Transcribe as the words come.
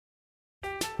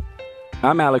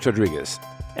I'm Alex Rodriguez.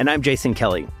 And I'm Jason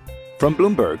Kelly. From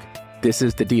Bloomberg, this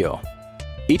is The Deal.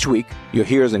 Each week, you'll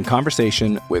hear us in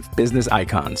conversation with business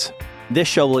icons. This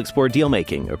show will explore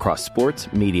deal-making across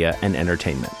sports, media, and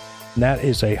entertainment. That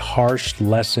is a harsh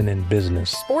lesson in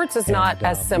business. Sports is not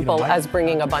as simple as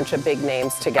bringing a bunch of big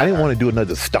names together. I didn't want to do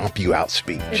another stomp you out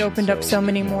speech. It opened up so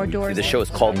many more doors. The show is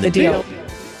called The Deal.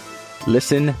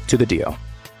 Listen to The Deal.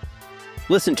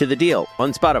 Listen to The Deal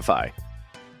on Spotify.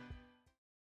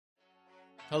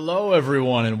 Hello,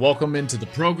 everyone, and welcome into the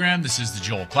program. This is the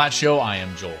Joel Klatt Show. I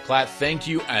am Joel Klatt. Thank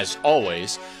you, as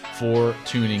always, for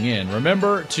tuning in.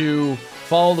 Remember to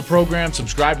follow the program,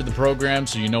 subscribe to the program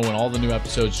so you know when all the new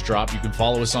episodes drop. You can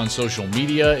follow us on social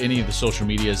media. Any of the social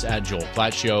medias at Joel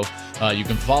Klatt Show. You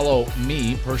can follow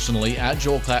me personally at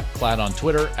Joel Klatt on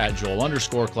Twitter, at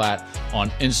Joel_Klatt on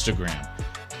Instagram.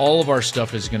 All of our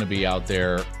stuff is going to be out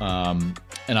there, and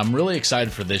I'm really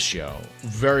excited for this show.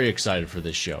 Very excited for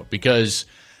this show because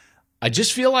I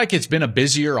just feel like it's been a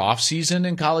busier offseason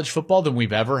in college football than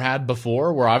we've ever had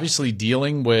before. We're obviously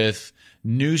dealing with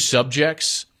new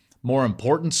subjects, more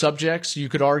important subjects, you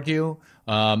could argue,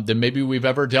 than maybe we've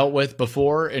ever dealt with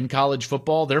before in college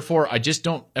football. Therefore, I just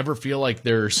don't ever feel like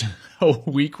there's a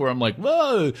week where I'm like,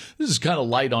 whoa, this is kind of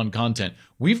light on content.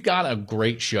 We've got a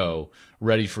great show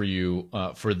ready for you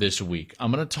for this week.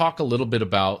 I'm going to talk a little bit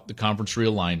about the conference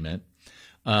realignment,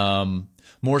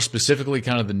 more specifically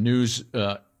kind of the news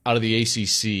out of the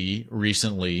ACC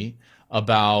recently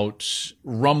about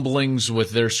rumblings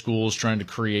with their schools trying to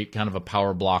create kind of a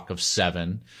power block of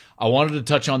 7. I wanted to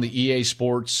touch on the EA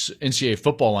Sports NCAA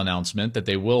football announcement that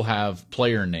they will have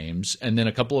player names, and then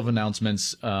a couple of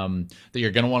announcements that you're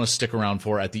going to want to stick around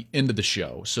for at the end of the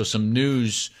show. So some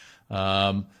news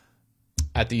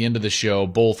at the end of the show,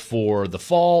 both for the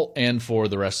fall and for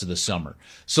the rest of the summer.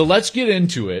 So let's get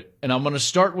into it, and I'm going to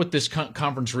start with this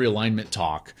conference realignment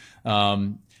talk.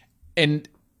 And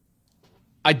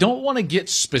I don't want to get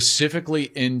specifically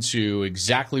into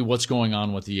exactly what's going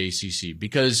on with the ACC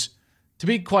because, to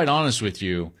be quite honest with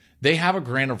you, they have a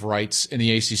grant of rights in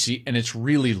the ACC, and it's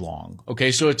really long.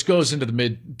 Okay, so it goes into the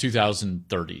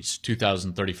mid-2030s,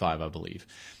 2035, I believe.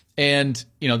 And,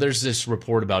 you know, there's this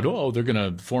report about, they're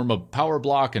going to form a power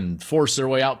block and force their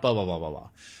way out, blah, blah, blah, blah, blah.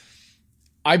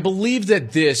 I believe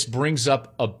that this brings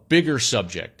up a bigger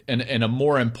subject and a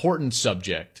more important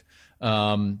subject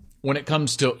when it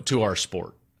comes to our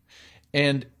sport.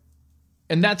 And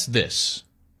that's this.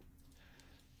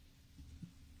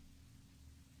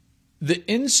 The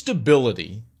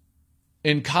instability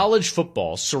in college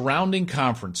football surrounding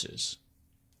conferences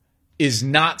is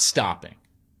not stopping.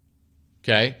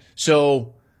 Okay?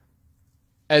 So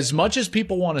as much as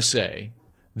people want to say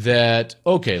that,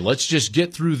 okay, let's just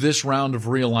get through this round of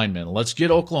realignment. Let's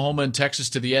get Oklahoma and Texas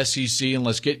to the SEC, and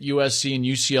let's get USC and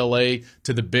UCLA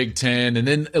to the Big Ten. And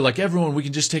then, like everyone, we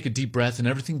can just take a deep breath and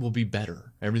everything will be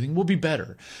better. Everything will be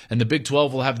better. And the Big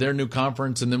 12 will have their new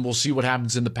conference, and then we'll see what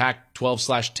happens in the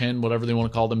Pac-12/10, whatever they want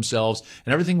to call themselves,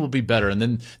 and everything will be better. And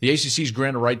then the ACC's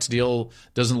grant of rights deal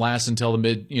doesn't last until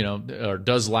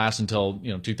does last until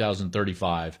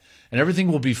 2035, and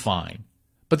everything will be fine.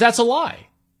 But that's a lie.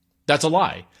 That's a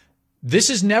lie. This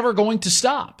is never going to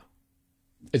stop.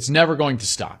 It's never going to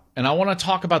stop. And I want to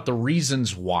talk about the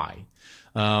reasons why.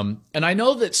 And I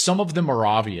know that some of them are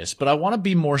obvious, but I want to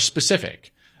be more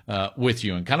specific with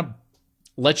you and kind of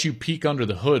let you peek under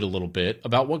the hood a little bit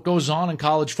about what goes on in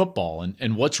college football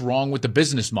and what's wrong with the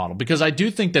business model. Because I do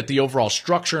think that the overall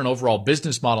structure and overall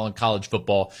business model in college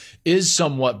football is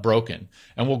somewhat broken.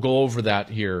 And we'll go over that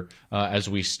here as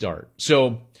we start.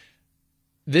 So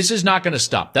this is not going to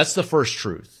stop. That's the first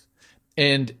truth.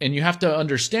 And you have to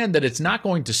understand that it's not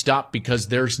going to stop because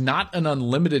there's not an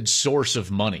unlimited source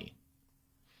of money.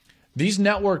 These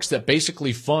networks that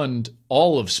basically fund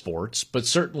all of sports, but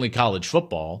certainly college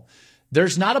football,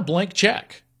 there's not a blank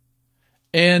check.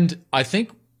 And I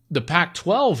think the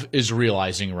Pac-12 is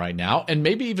realizing right now, and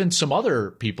maybe even some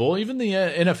other people, even the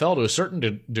NFL to a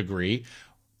certain degree,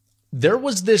 there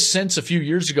was this sense a few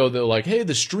years ago that like, hey,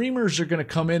 the streamers are going to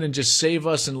come in and just save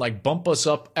us and like bump us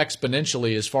up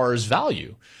exponentially as far as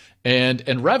value and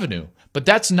revenue. But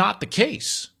that's not the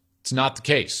case. It's not the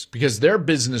case because their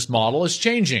business model is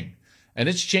changing. And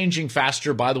it's changing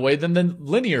faster, by the way, than the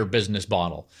linear business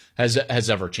model has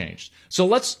ever changed. So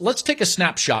let's take a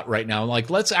snapshot right now. Like,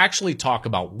 let's actually talk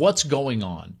about what's going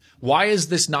on. Why is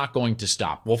this not going to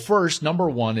stop? Well, first, number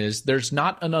one is there's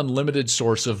not an unlimited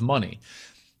source of money.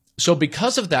 So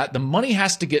because of that, the money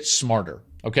has to get smarter,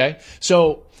 okay?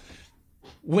 So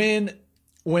when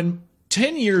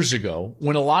 10 years ago,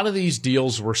 when a lot of these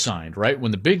deals were signed, right?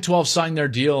 When the Big 12 signed their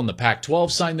deal and the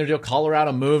Pac-12 signed their deal,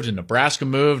 Colorado moved and Nebraska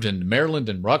moved and Maryland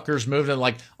and Rutgers moved. And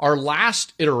like our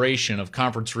last iteration of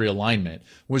conference realignment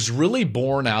was really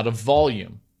born out of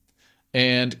volume.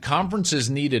 And conferences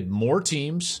needed more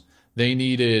teams. They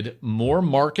needed more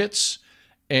markets.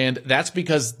 And that's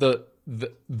because the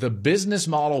business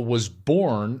model was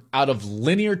born out of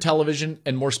linear television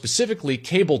and more specifically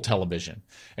cable television.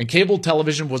 And cable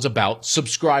television was about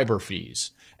subscriber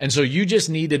fees. And so you just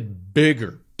needed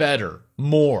bigger, better,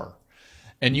 more.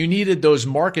 And you needed those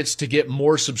markets to get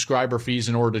more subscriber fees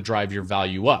in order to drive your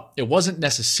value up. It wasn't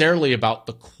necessarily about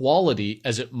the quality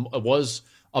as it was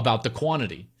about the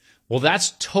quantity. Well,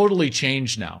 that's totally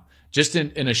changed now. Just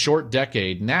in a short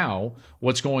decade now,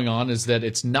 what's going on is that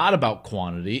it's not about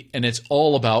quantity and it's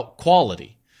all about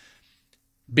quality.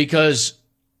 Because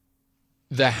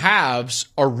the haves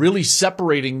are really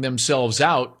separating themselves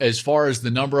out as far as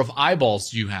the number of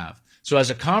eyeballs you have. So as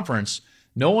a conference,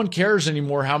 no one cares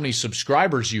anymore how many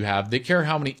subscribers you have. They care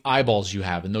how many eyeballs you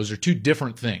have. And those are two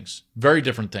different things, very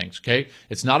different things, okay?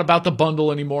 It's not about the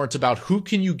bundle anymore. It's about who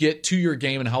can you get to your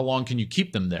game and how long can you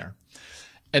keep them there.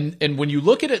 And when you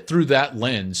look at it through that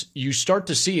lens, you start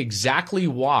to see exactly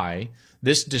why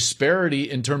this disparity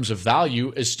in terms of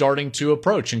value is starting to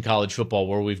approach in college football,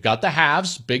 where we've got the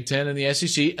haves, Big Ten and the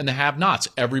SEC, and the have-nots,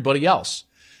 everybody else.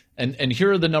 And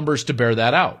here are the numbers to bear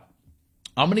that out.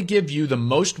 I'm going to give you the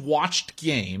most watched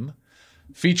game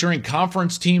featuring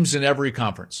conference teams in every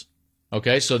conference.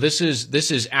 Okay, so this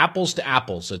is apples to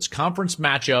apples. It's conference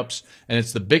matchups, and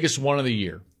it's the biggest one of the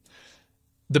year.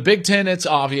 The Big Ten, it's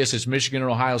obvious. It's Michigan and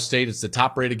Ohio State. It's the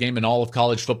top-rated game in all of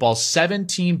college football.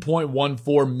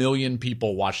 17.14 million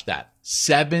people watched that.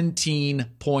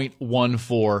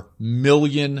 17.14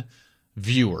 million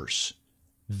viewers.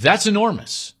 That's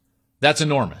enormous. That's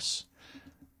enormous.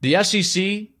 The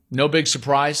SEC, no big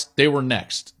surprise. They were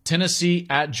next. Tennessee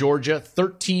at Georgia,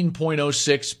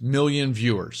 13.06 million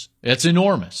viewers. That's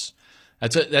enormous.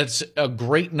 That's a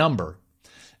great number.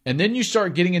 And then you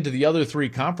start getting into the other three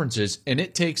conferences, and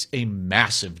it takes a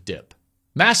massive dip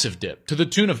to the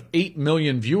tune of 8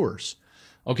 million viewers.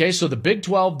 Okay, so the Big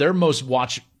 12, their most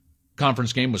watched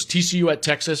conference game was TCU at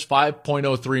Texas,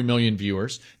 5.03 million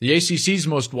viewers. The ACC's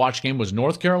most watched game was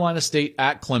North Carolina State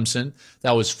at Clemson.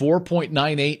 That was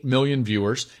 4.98 million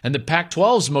viewers. And the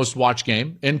Pac-12's most watched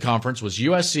game in conference was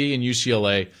USC and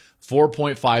UCLA,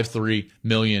 4.53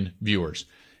 million viewers.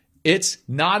 It's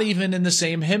not even in the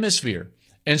same hemisphere.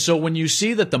 And so when you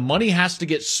see that the money has to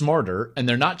get smarter and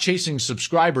they're not chasing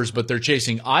subscribers, but they're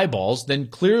chasing eyeballs, then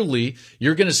clearly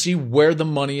you're going to see where the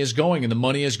money is going, and the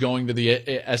money is going to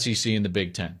the SEC and the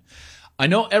Big Ten. I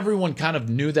know everyone kind of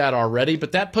knew that already,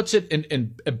 but that puts it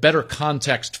in a better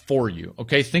context for you.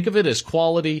 Okay, think of it as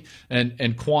quality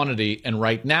and quantity. And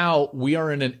right now we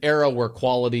are in an era where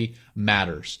quality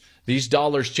matters. These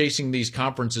dollars chasing these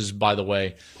conferences, by the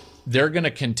way, they're going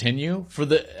to continue for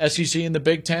the SEC and the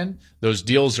Big Ten. Those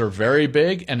deals are very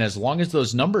big, and as long as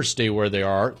those numbers stay where they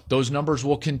are, those numbers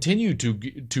will continue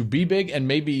to be big and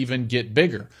maybe even get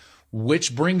bigger,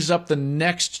 which brings up the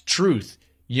next truth.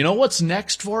 You know what's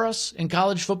next for us in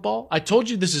college football? I told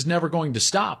you this is never going to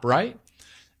stop, right?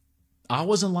 I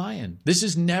wasn't lying. This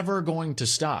is never going to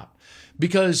stop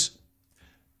because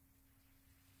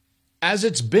as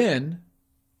it's been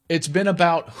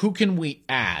about who can we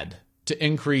add to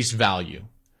increase value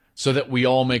so that we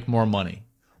all make more money.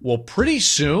 Well, pretty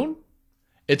soon,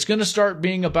 it's going to start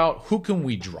being about who can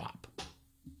we drop.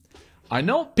 I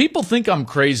know people think I'm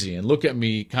crazy and look at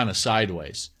me kind of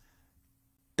sideways.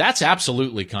 That's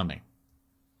absolutely coming.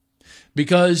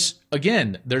 Because,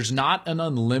 again, there's not an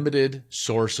unlimited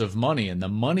source of money, and the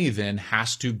money then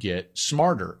has to get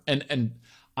smarter. And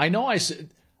I know I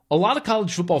said a lot of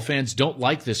college football fans don't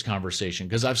like this conversation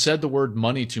because I've said the word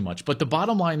money too much. But the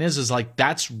bottom line is like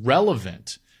that's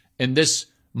relevant in this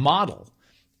model.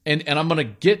 And I'm going to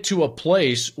get to a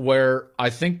place where I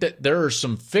think that there are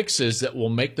some fixes that will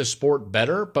make the sport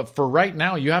better. But for right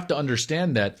now, you have to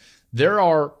understand that there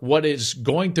are what is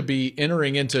going to be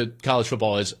entering into college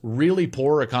football as really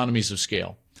poor economies of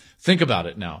scale. Think about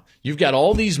it now. You've got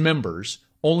all these members.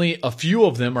 Only a few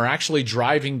of them are actually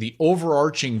driving the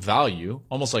overarching value,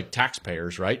 almost like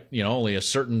taxpayers, right? You know, only a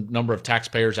certain number of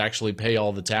taxpayers actually pay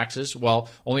all the taxes. Well,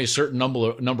 only a certain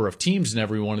number of teams in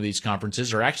every one of these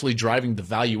conferences are actually driving the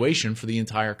valuation for the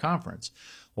entire conference.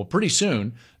 Well, pretty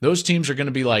soon, those teams are going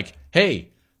to be like,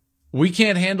 hey, we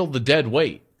can't handle the dead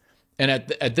weight. And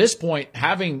at this point,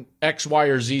 having X, Y,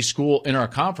 or Z school in our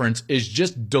conference is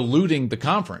just diluting the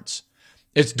conference.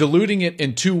 It's diluting it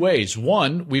in two ways.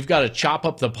 One, we've got to chop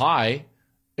up the pie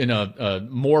in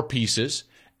more pieces.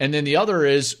 And then the other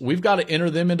is we've got to enter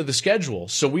them into the schedule.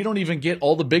 So we don't even get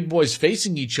all the big boys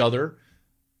facing each other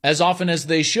as often as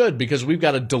they should, because we've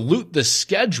got to dilute the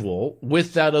schedule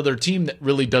with that other team that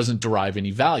really doesn't derive any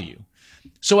value.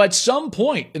 So at some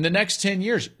point in the next 10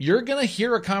 years, you're going to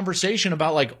hear a conversation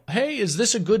about like, hey, is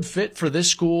this a good fit for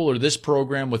this school or this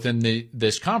program within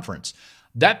this conference?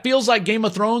 That feels like Game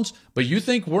of Thrones, but you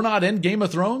think we're not in Game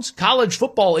of Thrones? College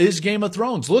football is Game of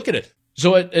Thrones. Look at it.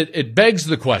 So it begs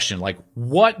the question, like,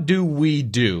 what do we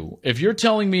do? If you're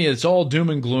telling me it's all doom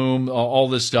and gloom, all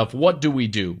this stuff, what do we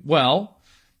do? Well,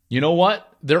 you know what?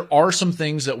 There are some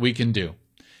things that we can do.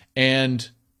 And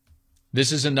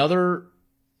this is another,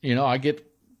 I get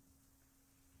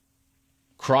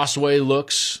crossway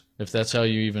looks, if that's how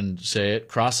you even say it,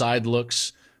 cross-eyed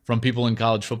looks from people in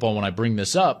college football when I bring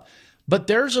this up. But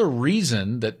there's a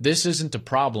reason that this isn't a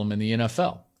problem in the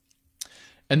NFL.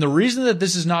 And the reason that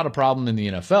this is not a problem in the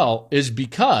NFL is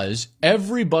because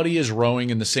everybody is rowing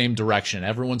in the same direction.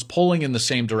 Everyone's pulling in the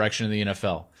same direction in the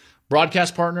NFL.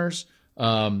 Broadcast partners,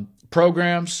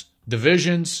 programs,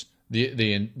 divisions,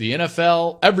 the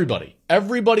NFL,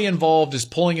 everybody involved is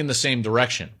pulling in the same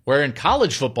direction. Where in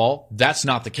college football, that's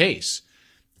not the case.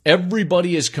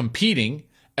 Everybody is competing.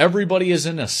 Everybody is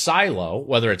in a silo,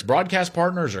 whether it's broadcast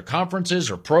partners or conferences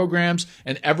or programs,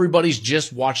 and everybody's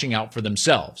just watching out for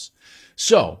themselves.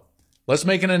 So let's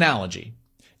make an analogy.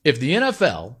 If the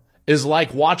NFL is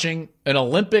like watching an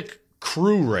Olympic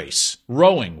crew race,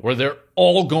 rowing, where they're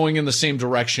all going in the same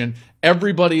direction,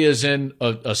 everybody is in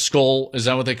a skull, is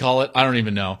that what they call it? I don't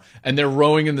even know. And they're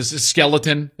rowing in this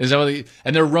skeleton, and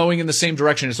they're rowing in the same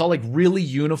direction. It's all like really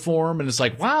uniform, and it's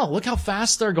like, wow, look how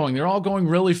fast they're going. They're all going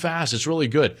really fast. It's really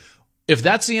good. If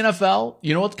that's the NFL,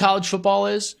 you know what college football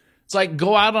is? It's like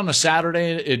go out on a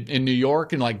Saturday in New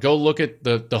York and like go look at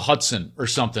the Hudson or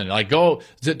something. Like go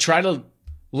to try to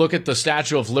look at the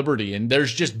Statue of Liberty, and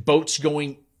there's just boats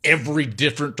going every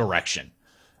different direction.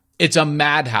 It's a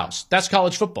madhouse. That's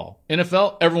college football.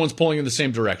 NFL, everyone's pulling in the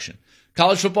same direction.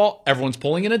 College football, everyone's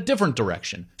pulling in a different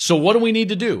direction. So what do we need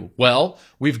to do? Well,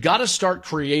 we've got to start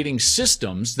creating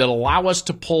systems that allow us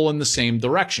to pull in the same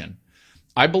direction.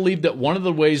 I believe that one of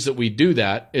the ways that we do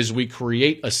that is we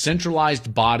create a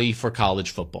centralized body for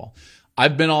college football.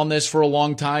 I've been on this for a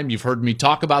long time. You've heard me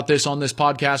talk about this on this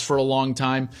podcast for a long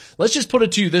time. Let's just put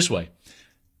it to you this way.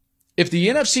 If the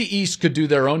NFC East could do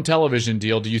their own television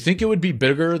deal, do you think it would be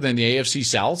bigger than the AFC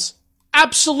South's?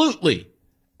 Absolutely.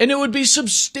 And it would be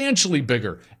substantially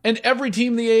bigger. And every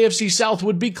team in the AFC South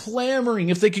would be clamoring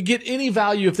if they could get any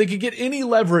value, if they could get any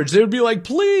leverage. They would be like,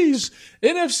 please,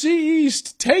 NFC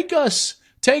East, take us.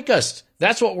 Take us.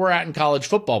 That's what we're at in college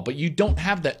football, but you don't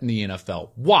have that in the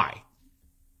NFL. Why?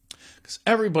 Because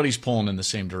everybody's pulling in the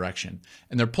same direction.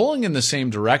 And they're pulling in the same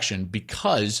direction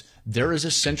because there is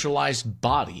a centralized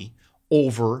body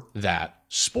over that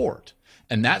sport.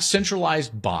 And that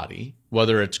centralized body,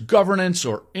 whether it's governance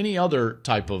or any other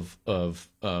type of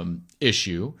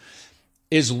issue,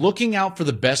 is looking out for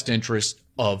the best interest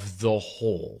of the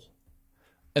whole.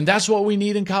 And that's what we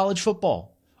need in college football.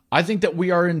 I think that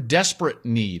we are in desperate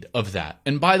need of that.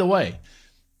 And by the way,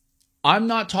 I'm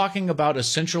not talking about a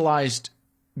centralized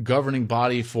governing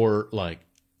body for like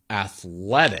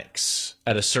athletics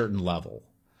at a certain level.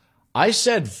 I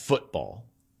said football.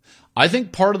 I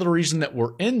think part of the reason that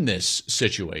we're in this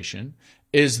situation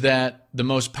is that the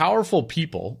most powerful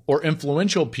people or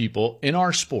influential people in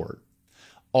our sport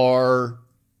are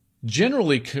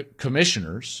generally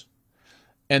commissioners,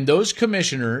 and those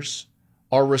commissioners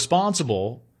are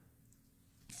responsible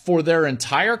for their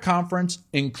entire conference,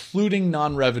 including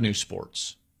non-revenue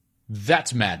sports.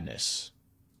 That's madness.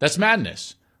 That's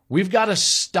madness. We've got to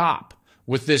stop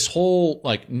with this whole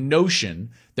like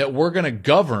notion that we're going to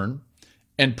govern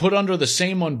and put under the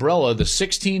same umbrella the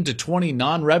 16 to 20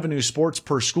 non-revenue sports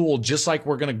per school, just like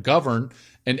we're going to govern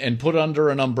and put under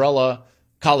an umbrella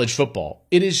college football.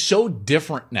 It is so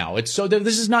different now. This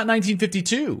is not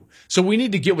 1952. So we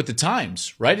need to get with the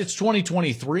times, right? It's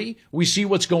 2023. We see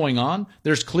what's going on.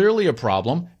 There's clearly a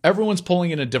problem. Everyone's pulling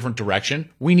in a different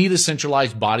direction. We need a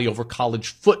centralized body over college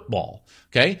football,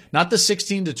 okay? Not the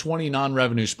 16 to 20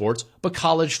 non-revenue sports, but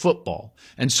college football.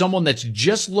 And someone that's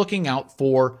just looking out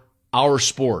for our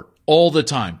sport all the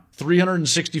time,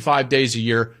 365 days a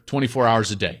year, 24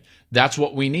 hours a day. That's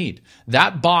what we need.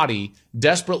 That body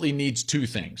desperately needs two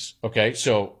things. Okay.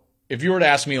 So if you were to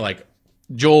ask me like,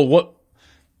 Joel, what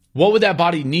would that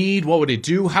body need? What would it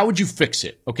do? How would you fix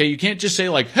it? Okay. You can't just say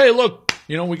like, hey, look,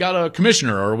 we got a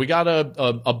commissioner or we got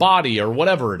a body or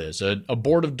whatever it is, a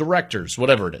board of directors,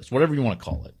 whatever it is, whatever you want to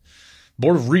call it.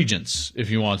 Board of regents, if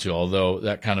you want to, although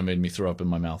that kind of made me throw up in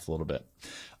my mouth a little bit.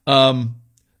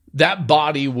 that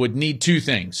body would need two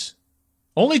things.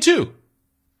 Only two.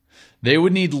 They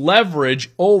would need leverage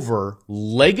over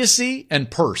legacy and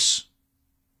purse.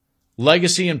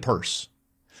 Legacy and purse.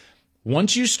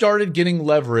 Once you started getting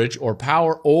leverage or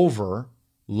power over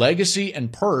legacy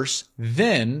and purse,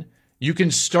 then you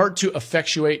can start to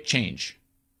effectuate change.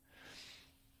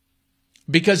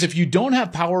 Because if you don't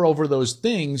have power over those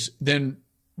things, then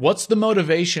what's the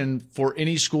motivation for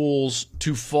any schools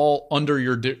to fall under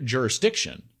your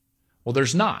jurisdiction? Well,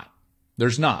 there's not.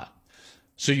 There's not.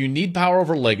 So you need power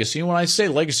over legacy. And when I say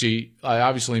legacy, I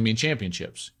obviously mean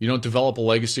championships. You don't develop a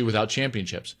legacy without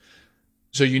championships.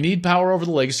 So you need power over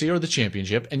the legacy or the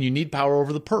championship, and you need power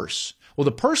over the purse. Well,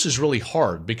 the purse is really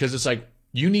hard because it's like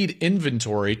you need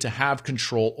inventory to have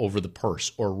control over the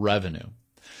purse or revenue.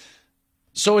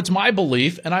 So it's my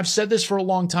belief, and I've said this for a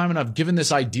long time, and I've given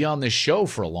this idea on this show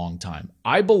for a long time.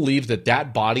 I believe that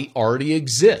that body already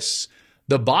exists.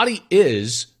 The body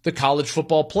is the college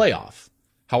football playoff.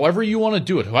 However you want to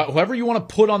do it, however you want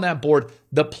to put on that board,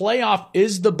 the playoff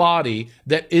is the body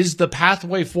that is the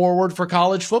pathway forward for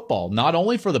college football, not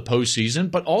only for the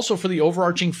postseason, but also for the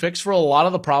overarching fix for a lot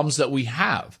of the problems that we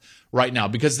have right now,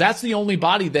 because that's the only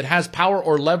body that has power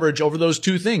or leverage over those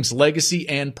two things, legacy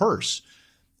and purse.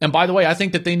 And by the way, I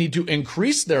think that they need to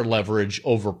increase their leverage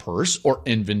over purse or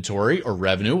inventory or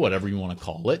revenue, whatever you want to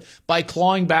call it, by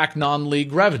clawing back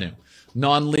non-league revenue,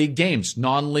 non-league games,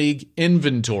 non-league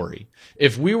inventory.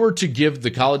 If we were to give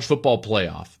the college football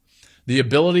playoff the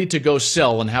ability to go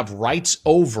sell and have rights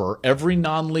over every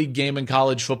non-league game in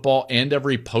college football and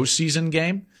every postseason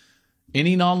game,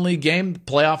 any non-league game, the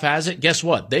playoff has it, guess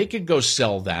what? They could go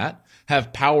sell that,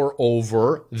 have power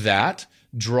over that,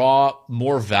 draw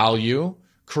more value,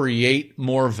 create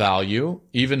more value,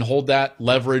 even hold that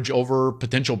leverage over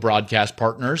potential broadcast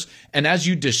partners. And as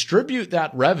you distribute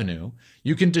that revenue,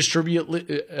 you can distribute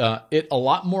it a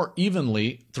lot more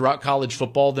evenly throughout college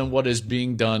football than what is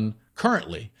being done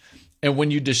currently. And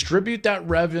when you distribute that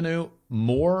revenue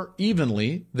more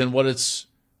evenly than what it's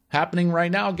happening right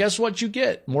now, guess what you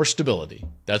get? More stability.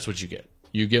 That's what you get.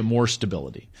 You get more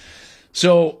stability.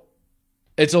 So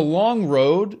it's a long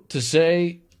road to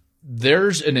say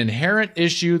there's an inherent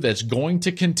issue that's going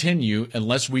to continue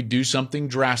unless we do something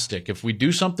drastic. If we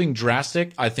do something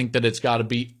drastic, I think that it's got to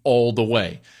be all the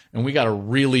way. And we got to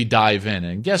really dive in.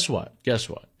 And guess what? Guess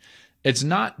what? It's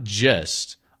not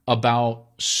just about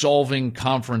solving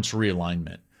conference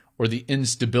realignment or the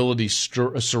instability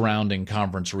surrounding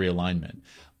conference realignment.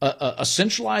 A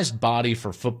centralized body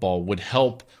for football would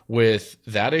help with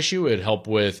that issue. It would help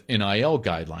with NIL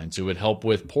guidelines. It would help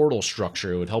with portal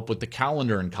structure. It would help with the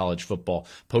calendar in college football,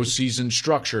 postseason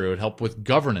structure. It would help with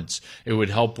governance. It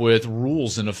would help with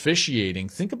rules and officiating.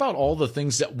 Think about all the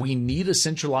things that we need a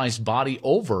centralized body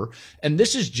over, and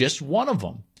this is just one of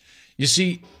them. You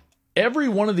see, every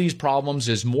one of these problems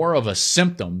is more of a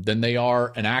symptom than they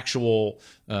are an actual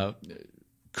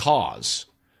cause.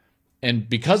 And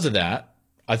because of that,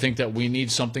 I think that we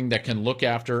need something that can look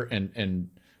after and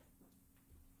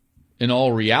in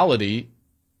all reality,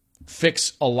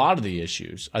 fix a lot of the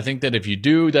issues. I think that if you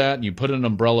do that and you put an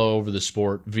umbrella over the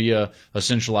sport via a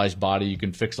centralized body, you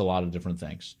can fix a lot of different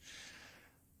things.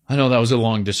 I know that was a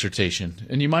long dissertation,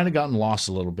 and you might have gotten lost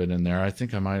a little bit in there. I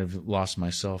think I might have lost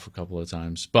myself a couple of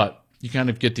times, but you kind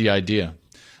of get the idea.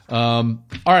 All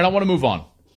right, I want to move on.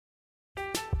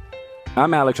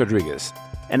 I'm Alex Rodriguez.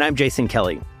 And I'm Jason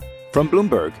Kelly. From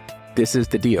Bloomberg, this is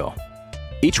The Deal.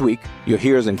 Each week, you'll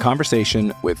hear us in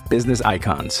conversation with business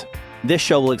icons. This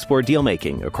show will explore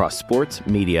deal-making across sports,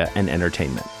 media, and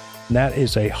entertainment. That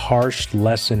is a harsh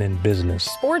lesson in business.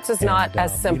 Sports is not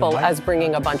as simple as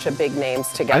bringing a bunch of big names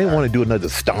together. I didn't want to do another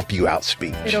stomp you out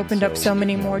speech. It opened up so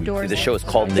many more doors. The show is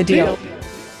called The Deal.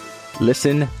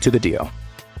 Listen to The Deal.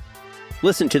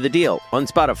 Listen to The Deal on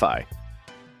Spotify.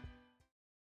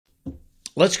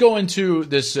 Let's go into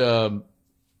this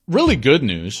really good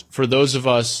news for those of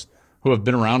us who have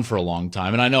been around for a long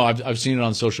time. And I know I've seen it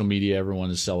on social media. Everyone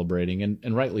is celebrating,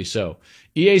 and rightly so.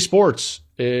 EA Sports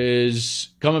is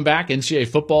coming back. NCAA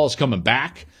football is coming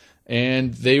back,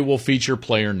 and they will feature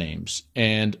player names.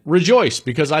 And rejoice,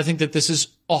 because I think that this is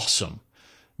awesome.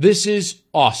 This is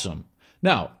awesome.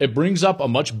 Now, it brings up a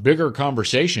much bigger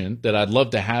conversation that I'd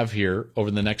love to have here over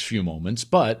the next few moments.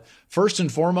 But first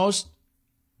and foremost,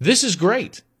 this is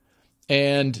great.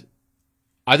 And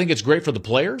I think it's great for the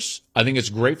players. I think it's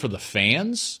great for the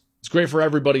fans. It's great for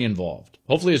everybody involved.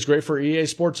 Hopefully it's great for EA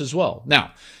Sports as well.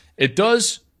 Now, it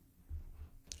does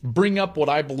bring up what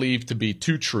I believe to be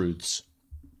two truths.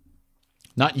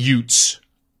 Not utes,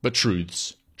 but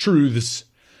truths. Truths.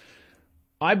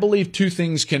 I believe two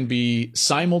things can be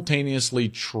simultaneously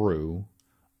true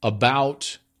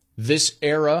about this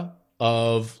era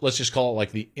of, let's just call it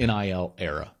like the NIL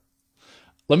era.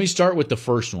 Let me start with the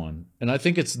first one, and I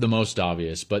think it's the most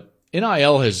obvious, but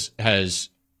NIL has,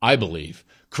 I believe,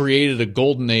 created a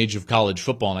golden age of college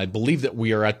football, and I believe that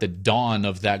we are at the dawn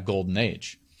of that golden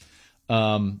age.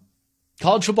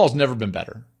 College football has never been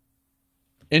better.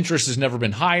 Interest has never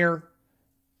been higher.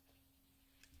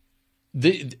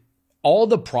 All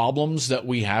the problems that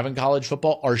we have in college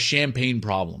football are champagne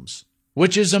problems,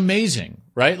 which is amazing,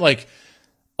 right? Like,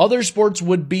 other sports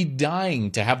would be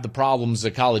dying to have the problems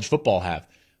that college football have.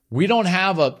 We don't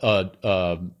have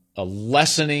a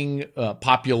lessening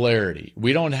popularity.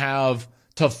 We don't have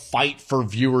to fight for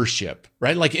viewership,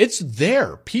 right? Like, it's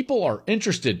there. People are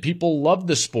interested. People love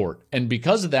the sport. And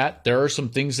because of that, there are some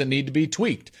things that need to be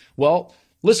tweaked. Well,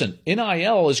 listen,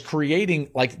 NIL is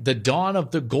creating like the dawn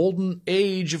of the golden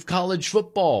age of college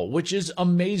football, which is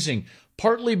amazing.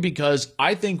 Partly because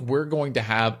I think we're going to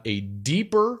have a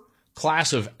deeper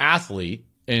class of athlete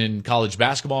in college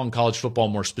basketball and college football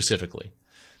more specifically.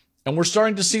 And we're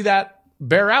starting to see that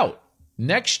bear out.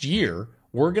 Next year,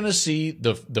 we're going to see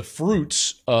the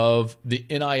fruits of the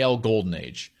NIL golden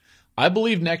age. I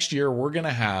believe next year we're going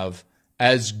to have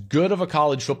as good of a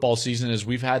college football season as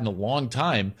we've had in a long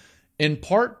time, in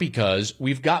part because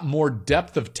we've got more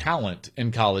depth of talent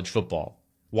in college football.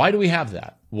 Why do we have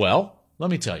that? Well, let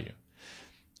me tell you.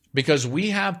 Because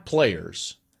we have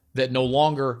players that no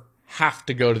longer have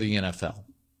to go to the NFL.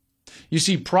 You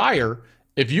see, prior,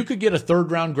 if you could get a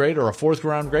third-round grade or a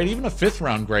fourth-round grade, even a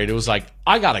fifth-round grade, it was like,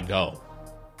 I got to go.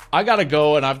 I got to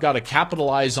go, and I've got to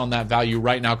capitalize on that value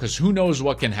right now because who knows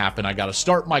what can happen. I got to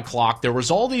start my clock. There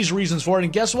was all these reasons for it,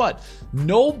 and guess what?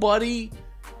 Nobody,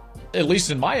 at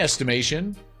least in my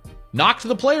estimation, knocked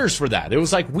the players for that. It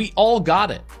was like, we all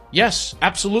got it. Yes,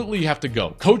 absolutely you have to go.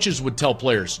 Coaches would tell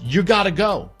players, you got to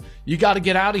go. You got to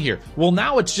get out of here. Well,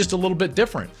 now it's just a little bit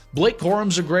different. Blake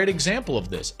Corum's a great example of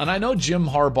this. And I know Jim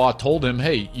Harbaugh told him,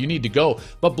 hey, you need to go.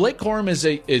 But Blake Corum is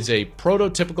a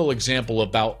prototypical example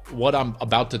about what I'm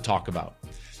about to talk about.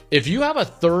 If you have a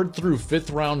third through fifth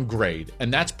round grade,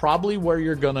 and that's probably where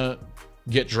you're going to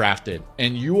get drafted,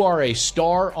 and you are a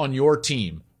star on your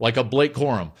team, like a Blake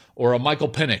Corum or a Michael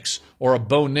Penix or a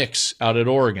Bo Nix out at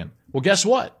Oregon, well, guess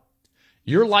what?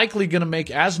 You're likely going to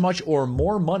make as much or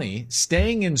more money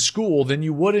staying in school than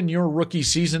you would in your rookie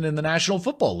season in the National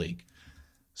Football League.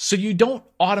 So you don't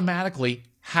automatically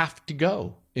have to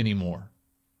go anymore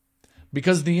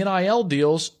because the NIL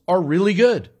deals are really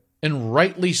good, and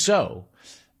rightly so.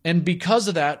 And because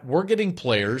of that, we're getting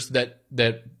players that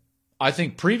I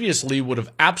think previously would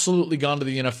have absolutely gone to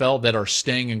the NFL that are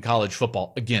staying in college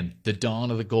football. Again, the dawn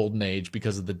of the golden age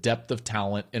because of the depth of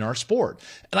talent in our sport.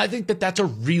 And I think that that's a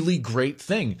really great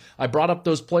thing. I brought up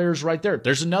those players right there.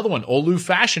 There's another one, Olu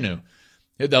Fashanu,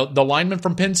 the lineman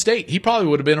from Penn State. He probably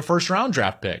would have been a first-round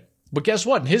draft pick. But guess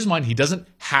what? In his mind, he doesn't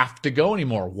have to go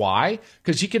anymore. Why?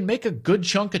 Because he can make a good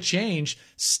chunk of change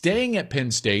staying at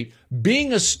Penn State,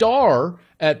 being a star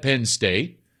at Penn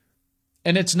State,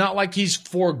 and it's not like he's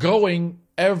foregoing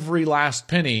every last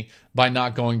penny by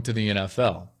not going to the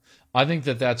NFL. I think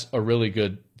that that's a really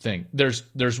good thing.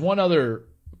 There's one other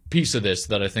piece of this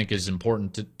that I think is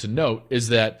important to note is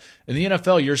that in the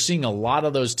NFL, you're seeing a lot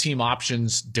of those team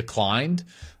options declined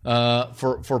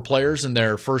for players in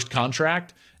their first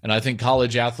contract. And I think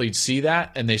college athletes see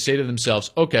that and they say to themselves,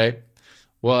 okay,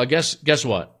 well, guess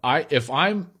what? If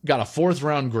I'm got a fourth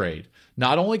round grade,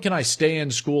 not only can I stay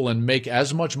in school and make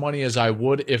as much money as I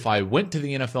would if I went to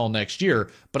the NFL next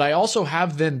year, but I also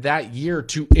have then that year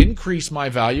to increase my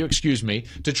value,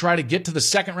 to try to get to the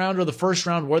second round or the first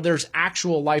round where there's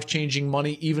actual life-changing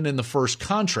money even in the first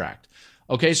contract.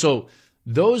 Okay, so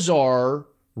those are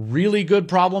really good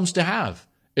problems to have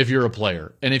if you're a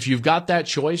player. And if you've got that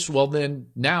choice, well, then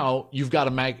now you've got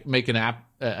to make an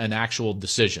actual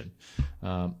decision.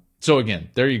 So again,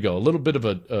 there you go. A little bit of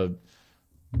a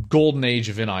golden age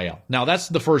of NIL. Now, that's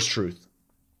the first truth.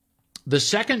 The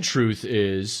second truth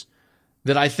is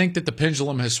that I think that the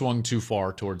pendulum has swung too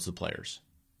far towards the players.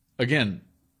 Again,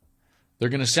 they're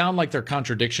going to sound like they're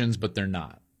contradictions, but they're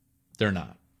not. They're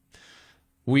not.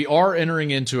 We are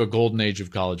entering into a golden age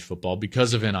of college football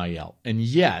because of NIL, and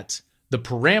yet the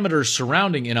parameters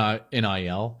surrounding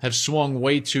NIL have swung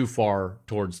way too far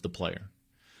towards the player.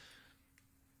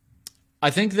 I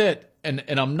think that And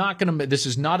I'm not going to, this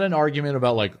is not an argument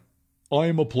about like,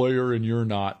 I'm a player and you're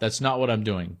not. That's not what I'm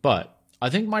doing. But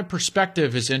I think my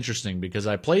perspective is interesting because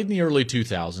I played in the early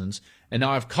 2000s and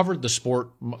now I've covered the sport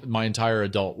my entire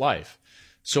adult life.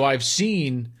 So I've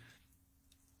seen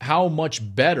how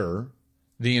much better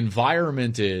the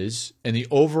environment is and the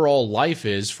overall life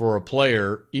is for a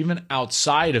player, even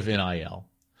outside of NIL.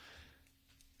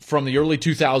 from the early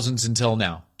 2000s until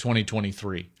now,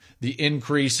 2023. The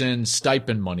increase in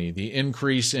stipend money, the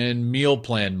increase in meal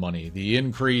plan money, the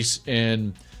increase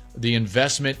in the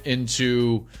investment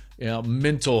into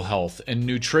mental health and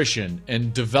nutrition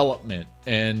and development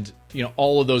and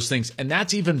all of those things. And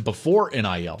that's even before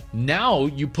NIL. Now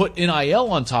you put NIL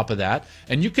on top of that,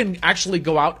 and you can actually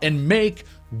go out and make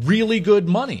really good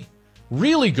money.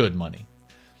 Really good money.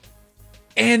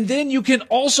 And then you can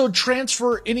also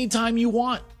transfer anytime you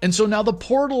want. And so now the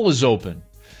portal is open.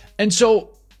 And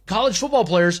so college football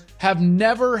players have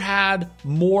never had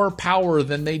more power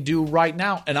than they do right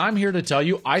now. And I'm here to tell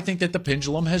you, I think that the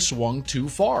pendulum has swung too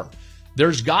far.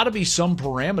 There's got to be some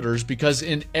parameters, because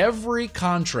in every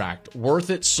contract worth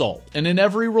its salt and in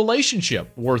every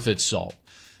relationship worth its salt,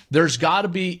 there's got to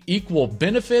be equal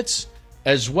benefits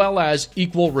as well as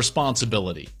equal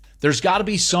responsibility. There's got to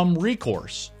be some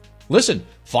recourse. Listen,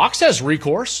 Fox has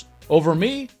recourse over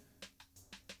me,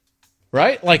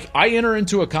 right? Like, I enter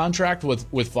into a contract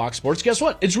with Fox Sports. Guess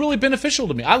what? It's really beneficial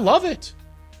to me. I love it.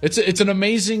 It's an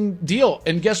amazing deal.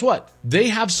 And guess what? They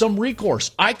have some recourse.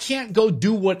 I can't go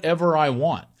do whatever I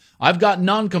want. I've got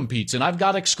non-competes and I've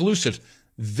got exclusives.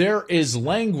 There is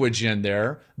language in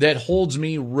there that holds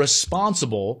me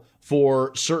responsible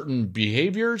for certain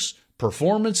behaviors,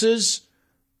 performances,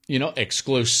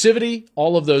 exclusivity,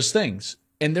 all of those things.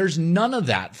 And there's none of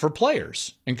that for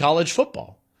players in college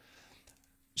football.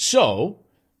 So,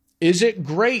 is it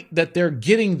great that they're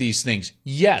getting these things?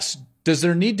 Yes. Does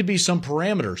there need to be some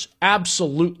parameters?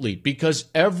 Absolutely, because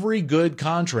every good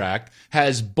contract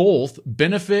has both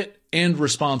benefit and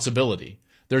responsibility.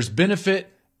 There's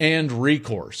benefit and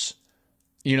recourse.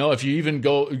 If you even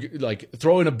go,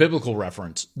 throw in a biblical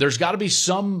reference, there's got to be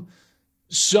some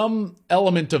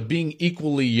element of being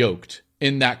equally yoked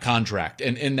in that contract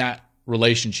and in that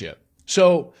relationship.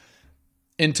 So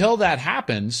until that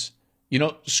happens,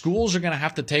 schools are going to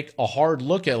have to take a hard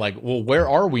look at where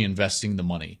are we investing the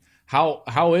money?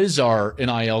 How is our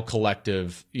NIL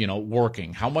collective,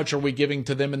 working? How much are we giving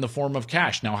to them in the form of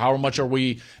cash? Now, how much are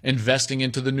we investing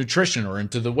into the nutrition or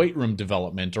into the weight room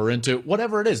development or into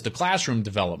whatever it is, the classroom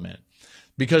development?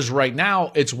 Because right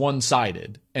now it's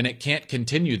one-sided and it can't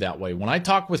continue that way. When I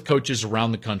talk with coaches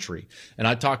around the country, and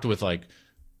I talked with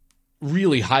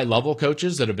really high-level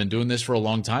coaches that have been doing this for a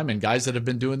long time and guys that have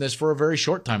been doing this for a very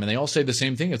short time, and they all say the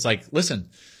same thing. It's listen,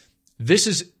 this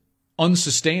is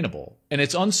unsustainable. And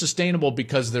it's unsustainable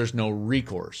because there's no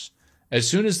recourse. As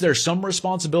soon as there's some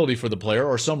responsibility for the player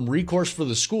or some recourse for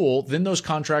the school, then those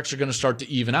contracts are going to start to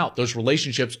even out. Those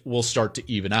relationships will start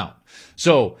to even out.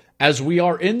 So as we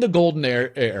are in the golden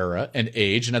era and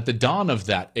age, and at the dawn of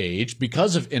that age,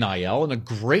 because of NIL and a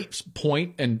great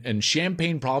point and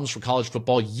champagne problems for college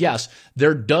football, yes,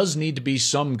 there does need to be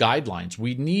some guidelines.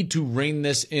 We need to rein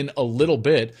this in a little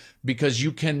bit, because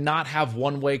you cannot have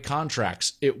one-way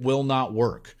contracts. It will not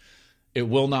work. It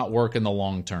will not work in the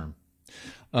long term.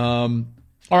 All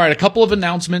right, a couple of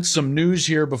announcements, some news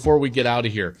here before we get out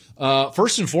of here.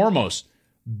 First and foremost,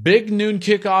 Big Noon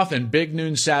kickoff and Big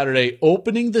Noon Saturday,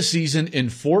 opening the season in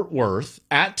Fort Worth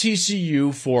at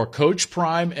TCU for Coach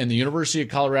Prime and the University of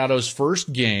Colorado's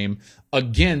first game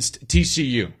against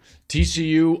TCU.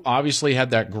 TCU obviously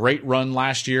had that great run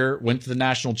last year, went to the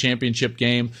national championship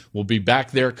game. We'll be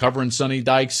back there covering Sonny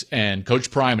Dykes and Coach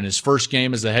Prime in his first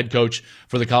game as the head coach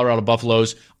for the Colorado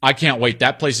Buffaloes. I can't wait.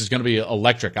 That place is going to be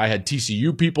electric. I had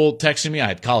TCU people texting me. I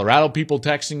had Colorado people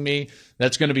texting me.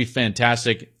 That's going to be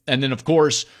fantastic. And then, of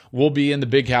course, we'll be in the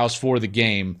big house for the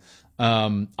game.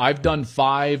 I've done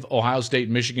 5 Ohio State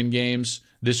Michigan games.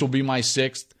 This will be my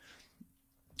 6th.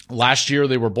 Last year,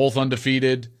 they were both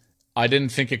undefeated. I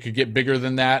didn't think it could get bigger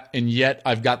than that, and yet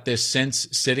I've got this sense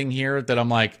sitting here that I'm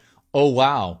like, oh,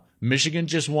 wow, Michigan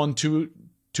just won two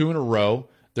in a row.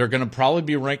 They're going to probably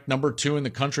be ranked number 2 in the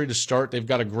country to start. They've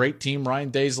got a great team. Ryan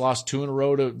Day's lost 2 in a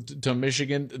row to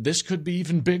Michigan. This could be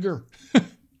even bigger.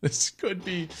 This could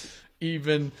be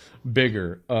even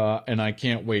bigger, and I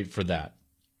can't wait for that.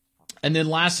 And then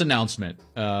last announcement,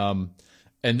 and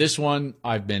this one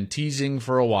I've been teasing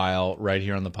for a while right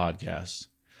here on the podcast.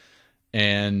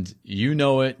 And you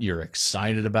know it. You're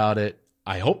excited about it.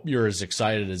 I hope you're as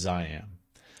excited as I am.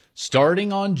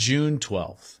 Starting on June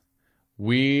 12th,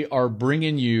 we are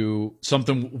bringing you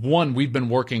something, we've been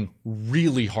working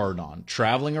really hard on,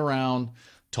 traveling around,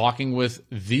 talking with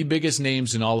the biggest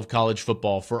names in all of college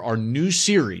football for our new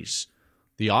series,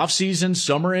 the off-season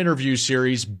summer interview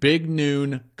series, Big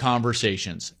Noon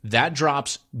Conversations. That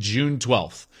drops June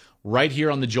 12th. Right here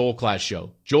on the Joel Klatt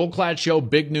Show. Joel Klatt Show,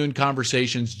 Big Noon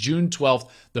Conversations, June 12th.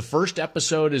 The first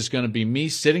episode is going to be me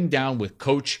sitting down with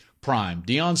Coach prime.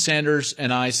 Deion Sanders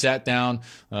and I sat down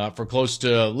for close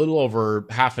to a little over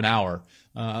half an hour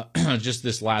just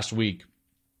this last week.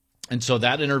 And so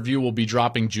that interview will be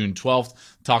dropping June 12th.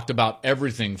 Talked about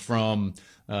everything from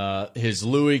his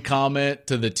Louis comment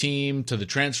to the team to the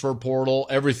transfer portal,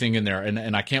 everything in there.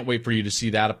 And I can't wait for you to see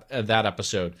that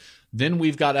episode. Then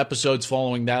we've got episodes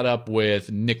following that up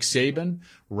with Nick Saban,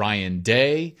 Ryan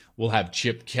Day. We'll have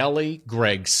Chip Kelly,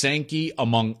 Greg Sankey,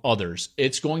 among others.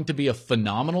 It's going to be a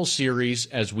phenomenal series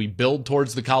as we build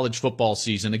towards the college football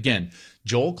season. Again,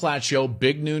 Joel Klatt Show,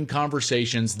 Big Noon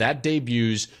Conversations, that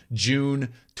debuts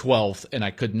June 12th, and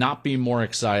I could not be more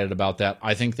excited about that.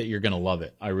 I think that you're going to love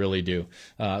it. I really do.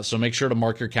 So make sure to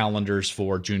mark your calendars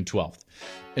for June 12th.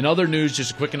 In other news,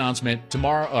 just a quick announcement.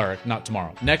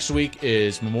 Next week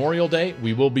is Memorial Day.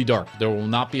 We will be dark. There will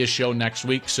not be a show next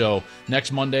week. So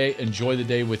next Monday, enjoy the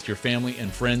day with your family and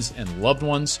friends and loved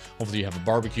ones. Hopefully you have a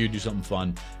barbecue, do something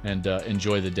fun, and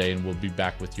enjoy the day, and we'll be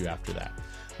back with you after that.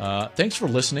 Thanks for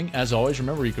listening. As always,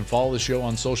 remember, you can follow the show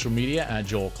on social media at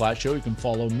Joel Klatt Show. You can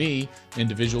follow me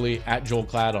individually at Joel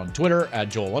Klatt on Twitter, at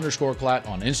Joel_Klatt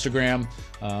on Instagram.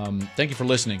 Thank you for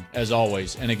listening, as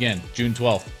always. And again, June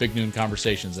 12th, Big Noon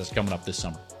Conversations. That's coming up this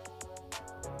summer.